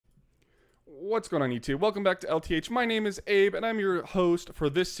What's going on YouTube? Welcome back to LTH. My name is Abe and I'm your host for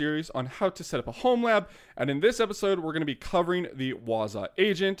this series on how to set up a home lab. And in this episode, we're going to be covering the Wazuh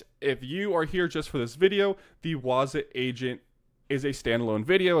Agent. If you are here just for this video, the Wazuh Agent is a standalone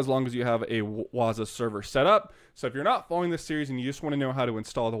video as long as you have a Wazuh server set up. So if you're not following this series and you just want to know how to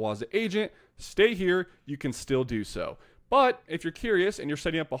install the Wazuh Agent, stay here. You can still do so. But if you're curious and you're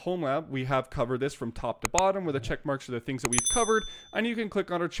setting up a home lab, we have covered this from top to bottom where the check marks are the things that we've covered. And you can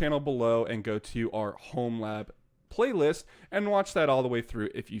click on our channel below and go to our home lab playlist and watch that all the way through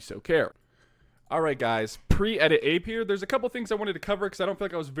if you so care. All right, guys, pre-edit Abe here. There's a couple things I wanted to cover because I don't feel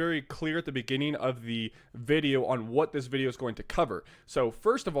like I was very clear at the beginning of the video on what this video is going to cover. So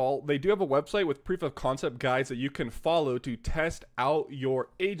first of all, they do have a website with proof of concept guides that you can follow to test out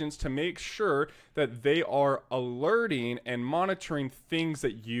your agents to make sure that they are alerting and monitoring things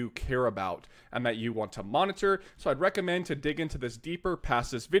that you care about and that you want to monitor. So I'd recommend to dig into this deeper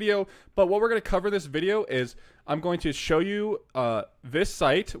past this video. But what we're going to cover this video is I'm going to show you this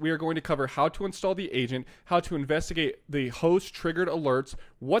site. We are going to cover how to install the agent, how to investigate the host triggered alerts,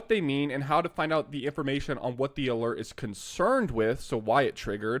 what they mean, and how to find out the information on what the alert is concerned with, so why it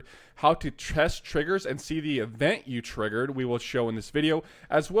triggered, how to test triggers and see the event you triggered, we will show in this video,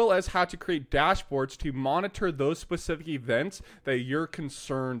 as well as how to create dashboards to monitor those specific events that you're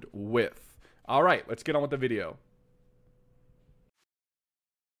concerned with. All right, let's get on with the video.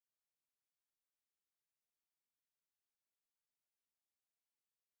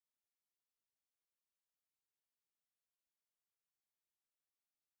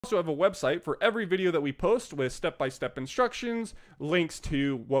 Also have a website for every video that we post with step-by-step instructions, links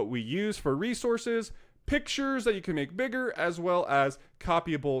to what we use for resources, pictures that you can make bigger, as well as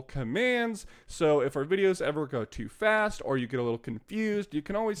copyable commands. So if our videos ever go too fast or you get a little confused, you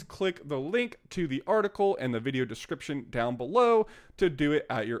can always click the link to the article and the video description down below to do it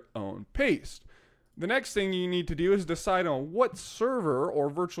at your own pace. The next thing you need to do is decide on what server or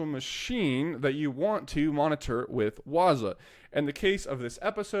virtual machine that you want to monitor with Wazuh. In the case of this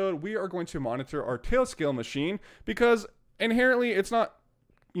episode, we are going to monitor our Tailscale machine because inherently it's not,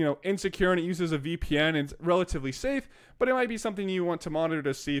 insecure and it uses a VPN and it's relatively safe, but it might be something you want to monitor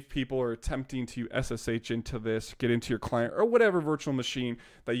to see if people are attempting to SSH into this, get into your client, or whatever virtual machine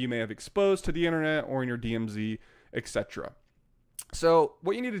that you may have exposed to the internet or in your DMZ, etc. So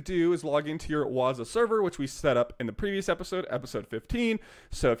what you need to do is log into your Wazuh server, which we set up in the previous episode, episode 15.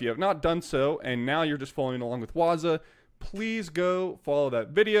 So if you have not done so, and now you're just following along with Wazuh, please go follow that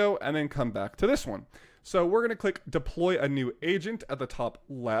video and then come back to this one. So we're going to click deploy a new agent at the top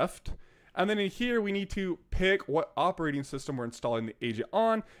left. And then in here, we need to pick what operating system we're installing the agent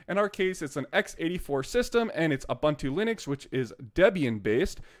on. In our case, it's an x84 system and it's Ubuntu Linux, which is Debian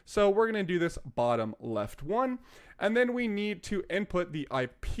based. So we're going to do this bottom left one. And then we need to input the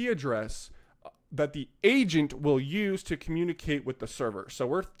IP address that the agent will use to communicate with the server. So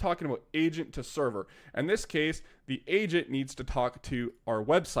we're talking about agent to server. In this case, the agent needs to talk to our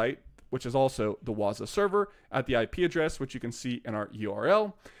website, which is also the Wazuh server, at the IP address, which you can see in our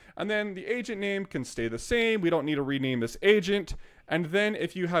URL. And then the agent name can stay the same. We don't need to rename this agent. And then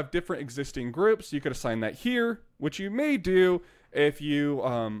if you have different existing groups, you could assign that here, which you may do if you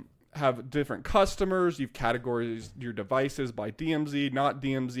have different customers. You've categorized your devices by DMZ, not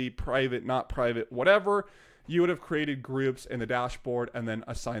DMZ, private, not private, whatever. You would have created groups in the dashboard and then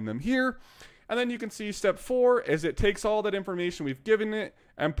assign them here. And then you can see step 4 is it takes all that information we've given it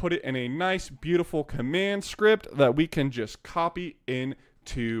and put it in a nice, beautiful command script that we can just copy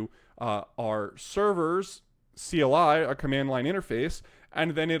into our server's CLI, our command line interface,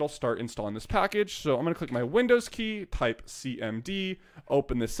 and then it'll start installing this package. So I'm going to click my Windows key, type CMD,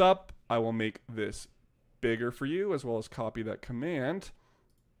 open this up. I will make this bigger for you as well as copy that command.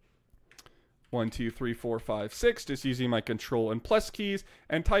 1, 2, 3, 4, 5, 6, just using my control and plus keys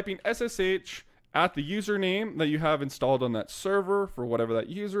and typing SSH at the username that you have installed on that server for whatever that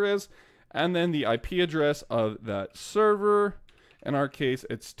user is, and then the IP address of that server. In our case,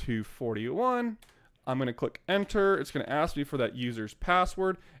 it's 241. I'm going to click enter. It's going to ask me for that user's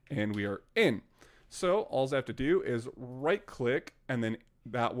password, and we are in. So all I have to do is right click, and then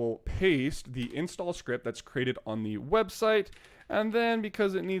that will paste the install script that's created on the website. And then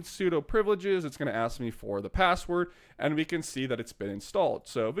because it needs sudo privileges, it's going to ask me for the password, and we can see that it's been installed.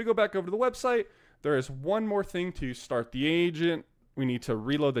 So if we go back over to the website, there is one more thing to start the agent. We need to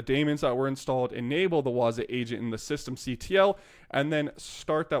reload the daemons that were installed, enable the Wazuh agent in the system CTL, and then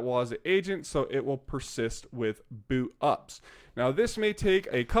start that Wazuh agent so it will persist with boot ups. Now this may take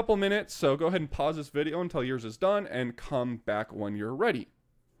a couple minutes, so go ahead and pause this video until yours is done and come back when you're ready.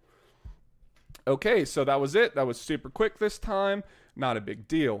 Okay, so that was it. That was super quick this time. Not a big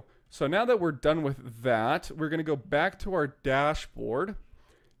deal. So now that we're done with that, we're going to go back to our dashboard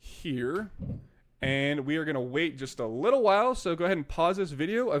here, and we are going to wait just a little while. So go ahead and pause this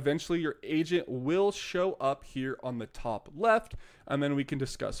video. Eventually your agent will show up here on the top left, and then we can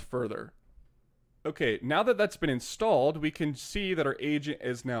discuss further. Okay, now that that's been installed, we can see that our agent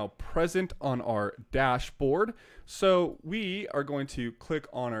is now present on our dashboard. So we are going to click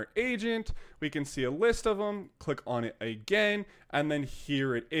on our agent. We can see a list of them, click on it again, and then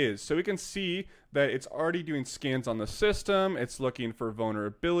here it is. So we can see that it's already doing scans on the system. It's looking for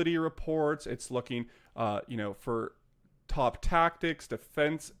vulnerability reports. It's looking, for top tactics,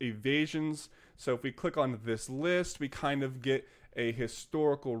 defense, evasions. So if we click on this list, we kind of get a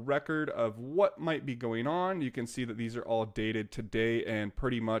historical record of what might be going on. You can see that these are all dated today and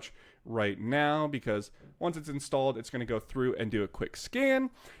pretty much right now, because once it's installed, it's going to go through and do a quick scan.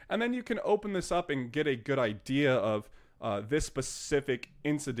 And then you can open this up and get a good idea of this specific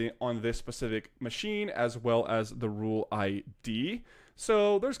incident on this specific machine, as well as the rule ID.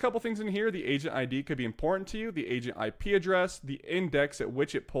 So there's a couple things in here. The agent ID could be important to you. The agent IP address, the index at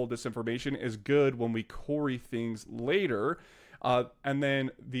which it pulled this information is good when we query things later. And then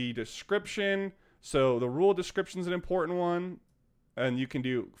the description. So the rule description is an important one, and you can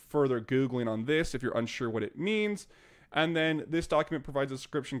do further Googling on this if you're unsure what it means. And then this document provides a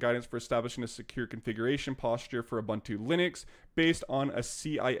description guidance for establishing a secure configuration posture for Ubuntu Linux based on a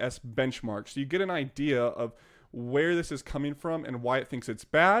CIS benchmark. So you get an idea of where this is coming from and why it thinks it's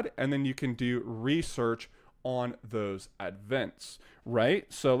bad, and then you can do research on those events,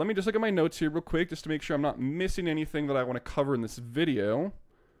 right? So let me just look at my notes here real quick just to make sure I'm not missing anything that I want to cover in this video.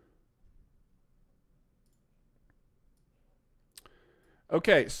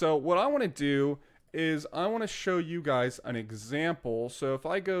 Okay, so what I want to do is I want to show you guys an example. So if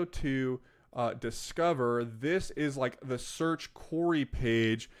I go to Discover, this is like the search query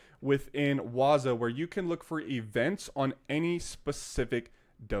page within Wazuh where you can look for events on any specific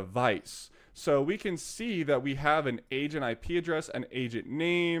device. So we can see that we have an agent IP address, an agent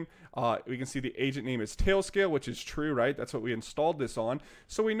name. We can see the agent name is Tailscale, which is true, right? That's what we installed this on.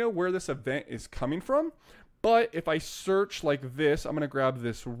 So we know where this event is coming from. But if I search like this, I'm going to grab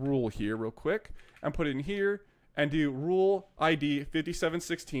this rule here real quick and put it in here and do rule ID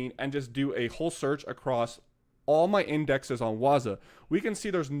 5716 and just do a whole search across all my indexes on Wazuh. We can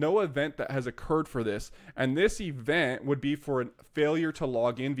see there's no event that has occurred for this, and this event would be for a failure to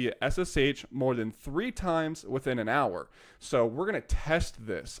log in via SSH more than 3 times within an hour. So we're going to test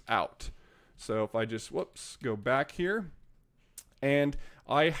this out. So if I just go back here, and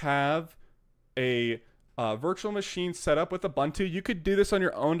I have a virtual machine set up with Ubuntu. You could do this on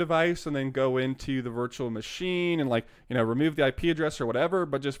your own device and then go into the virtual machine and remove the IP address or whatever,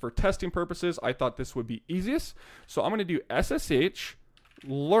 but just for testing purposes, I thought this would be easiest. So I'm going to do SSH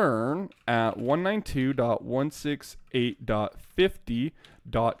learn at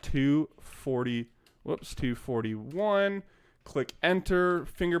 192.168.50.241, click enter,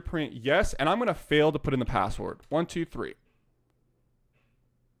 fingerprint yes, and I'm going to fail to put in the password. 1 2 3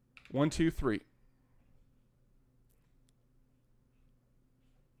 1 2 3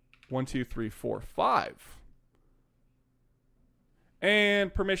 1 2 3 4 5,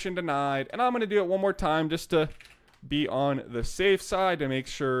 and permission denied. And I'm going to do it one more time just to be on the safe side to make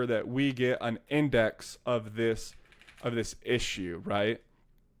sure that we get an index of this issue, right?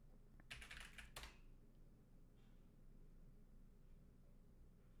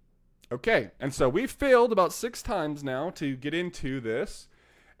 Okay, and so we failed about 6 times now to get into this,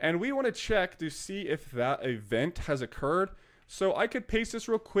 and we want to check to see if that event has occurred. So I could paste this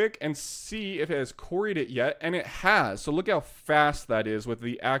real quick and see if it has queried it yet, and it has. So look how fast that is with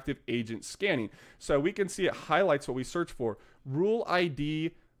the active agent scanning. So we can see it highlights what we search for. Rule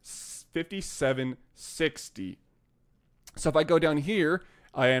ID 5760. So if I go down here,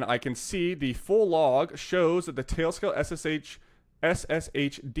 and I can see the full log shows that the Tailscale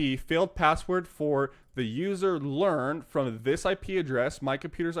SSHD failed password for the user learned from this IP address, my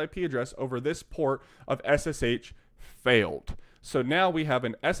computer's IP address, over this port of SSH failed. So now we have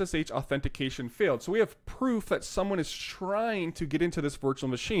an SSH authentication failed. So we have proof that someone is trying to get into this virtual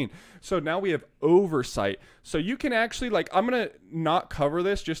machine. So now we have oversight. So you can actually, I'm going to not cover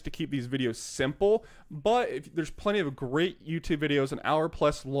this just to keep these videos simple, but there's plenty of great YouTube videos, an hour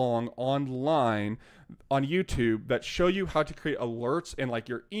plus long, online on YouTube that show you how to create alerts in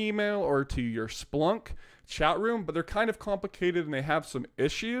your email or to your Splunk chat room, but they're kind of complicated and they have some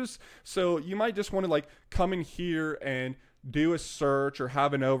issues. So you might just want to come in here and do a search or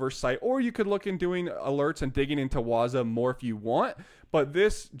have an oversight, or you could look in doing alerts and digging into Wazuh more if you want. but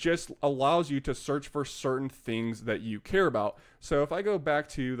this just allows you to search for certain things that you care about. So if I go back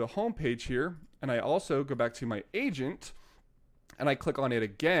to the home page here, and I also go back to my agent, and I click on it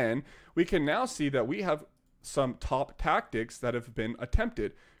again, we can now see that we have some top tactics that have been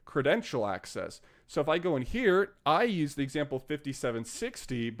attempted. Credential access. So if I go in here, I use the example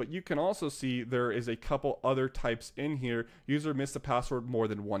 5760, but you can also see there is a couple other types in here. User missed the password more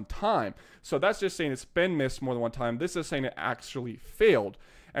than one time. So that's just saying it's been missed more than one time. This is saying it actually failed.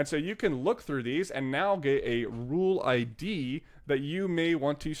 And so you can look through these and now get a rule ID that you may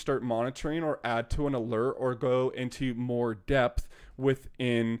want to start monitoring or add to an alert or go into more depth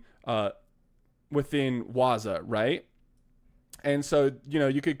within Wazuh, right? And so, you know,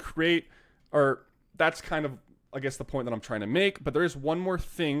 you could create, or that's kind of, I guess, the point that I'm trying to make. But there is one more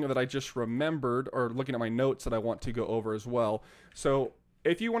thing that I just remembered, or looking at my notes, that I want to go over as well. So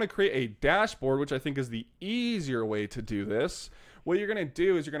if you want to create a dashboard, which I think is the easier way to do this, what you're going to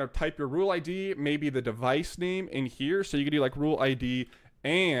do is you're going to type your rule ID, maybe the device name in here. So you could do like rule ID,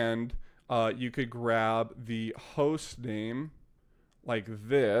 and you could grab the host name like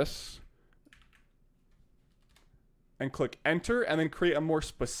this, and click enter, and then create a more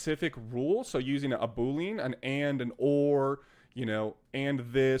specific rule. So using a Boolean, an and, an or, you know, and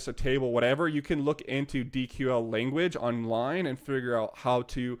this, a table, whatever. You can look into DQL language online and figure out how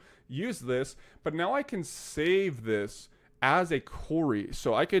to use this. But now I can save this as a query.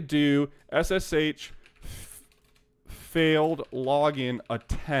 So I could do SSH failed login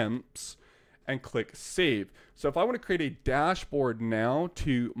attempts and click save. So if I want to create a dashboard now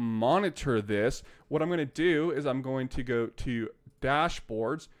to monitor this, what I'm going to do is I'm going to go to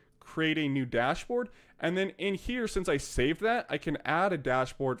dashboards, create a new dashboard, and then in here, since I saved that, I can add a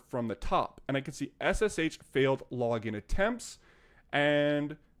dashboard from the top, and I can see SSH failed login attempts,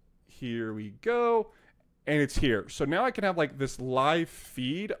 and here we go, and it's here. So now I can have like this live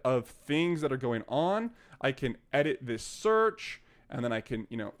feed of things that are going on. I can edit this search, and then I can,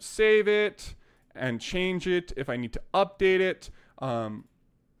 you know, save it and change it if I need to update it.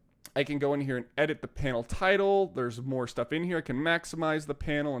 I can go in here and edit the panel title. There's more stuff in here. I can maximize the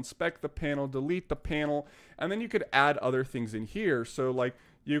panel, inspect the panel, delete the panel, and then you could add other things in here. So like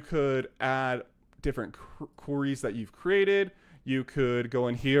you could add different queries that you've created. You could go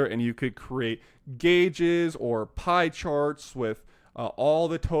in here and you could create gauges or pie charts with all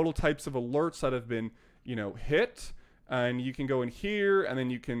the total types of alerts that have been, you know, hit. And you can go in here and then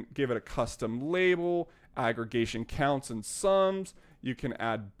you can give it a custom label, aggregation counts and sums. You can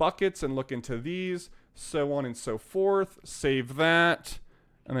add buckets and look into these, so on and so forth. Save that.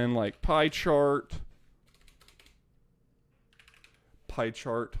 And then like pie chart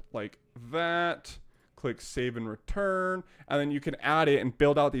like that. Click save and return, and then you can add it and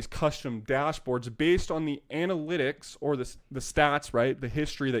build out these custom dashboards based on the analytics or the stats, right? The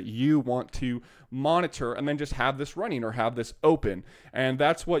history that you want to monitor, and then just have this running or have this open. And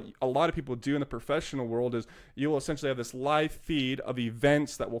that's what a lot of people do in the professional world, is you will essentially have this live feed of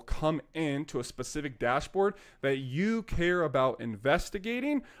events that will come into a specific dashboard that you care about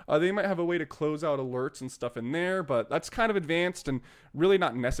investigating. They might have a way to close out alerts and stuff in there, but that's kind of advanced and really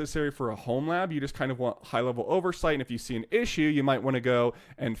not necessary for a HomeLab. You just kind of want high-level oversight, and if you see an issue, you might want to go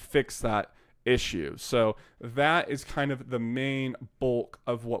and fix that issue. So that is kind of the main bulk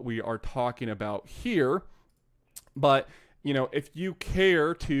of what we are talking about here. But you know, if you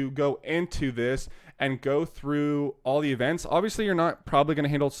care to go into this and go through all the events, obviously you're not probably going to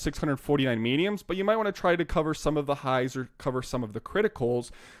handle 649 mediums, but you might want to try to cover some of the highs or cover some of the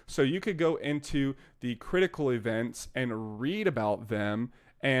criticals. So you could go into the critical events and read about them,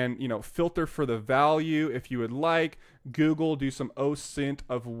 and, you know, filter for the value if you would like. Google, do some OSINT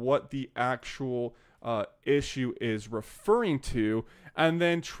of what the actual issue is referring to, and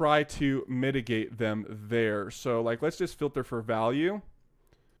then try to mitigate them there. So like, let's just filter for value.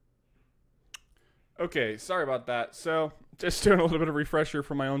 Okay, sorry about that. So just doing a little bit of refresher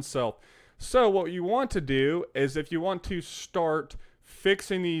for my own self. So what you want to do is, if you want to start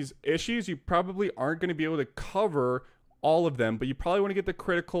fixing these issues, you probably aren't going to be able to cover all of them, but you probably want to get the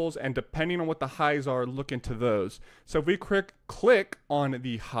criticals, and depending on what the highs are, look into those. So if we click on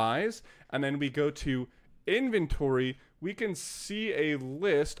the highs and then we go to inventory, we can see a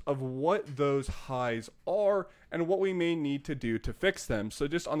list of what those highs are and what we may need to do to fix them. So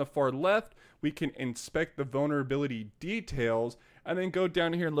just on the far left, we can inspect the vulnerability details, and then go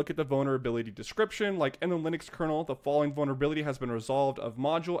down here and look at the vulnerability description. Like in the Linux kernel, the following vulnerability has been resolved of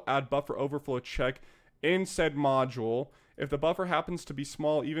module, add buffer overflow check in said module. If the buffer happens to be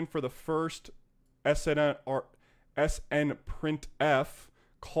small, even for the first SN printf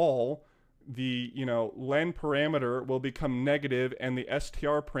call, the, len parameter will become negative and the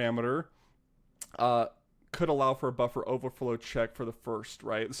str parameter could allow for a buffer overflow check for the first,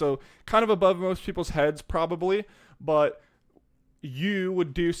 right? So kind of above most people's heads probably, but you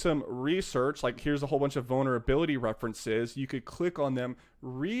would do some research, like here's a whole bunch of vulnerability references. You could click on them,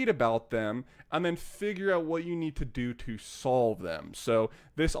 read about them, and then figure out what you need to do to solve them. So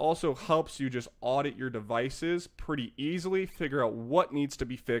this also helps you just audit your devices pretty easily, figure out what needs to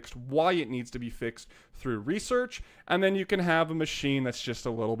be fixed, why it needs to be fixed through research, and then you can have a machine that's just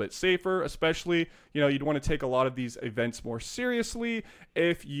a little bit safer, especially, you'd want to take a lot of these events more seriously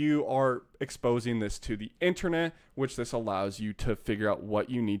if you are exposing this to the internet, which this allows you to figure out what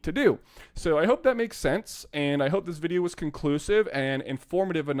you need to do. So I hope that makes sense, and I hope this video was conclusive and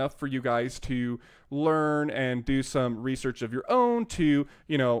informative enough for you guys to learn and do some research of your own to,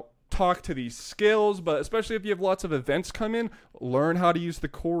 talk to these skills, but especially if you have lots of events come in, learn how to use the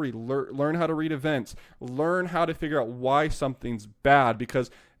query, learn how to read events, learn how to figure out why something's bad, because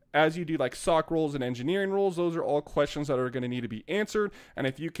as you do like SOC roles and engineering roles, those are all questions that are going to need to be answered. And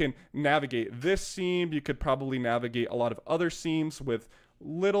if you can navigate this seam, you could probably navigate a lot of other seams with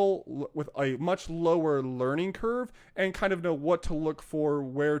a much lower learning curve and kind of know what to look for,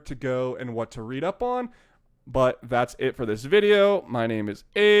 where to go, and what to read up on. But that's it for this video. My name is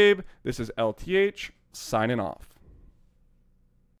Abe. This is LTH signing off.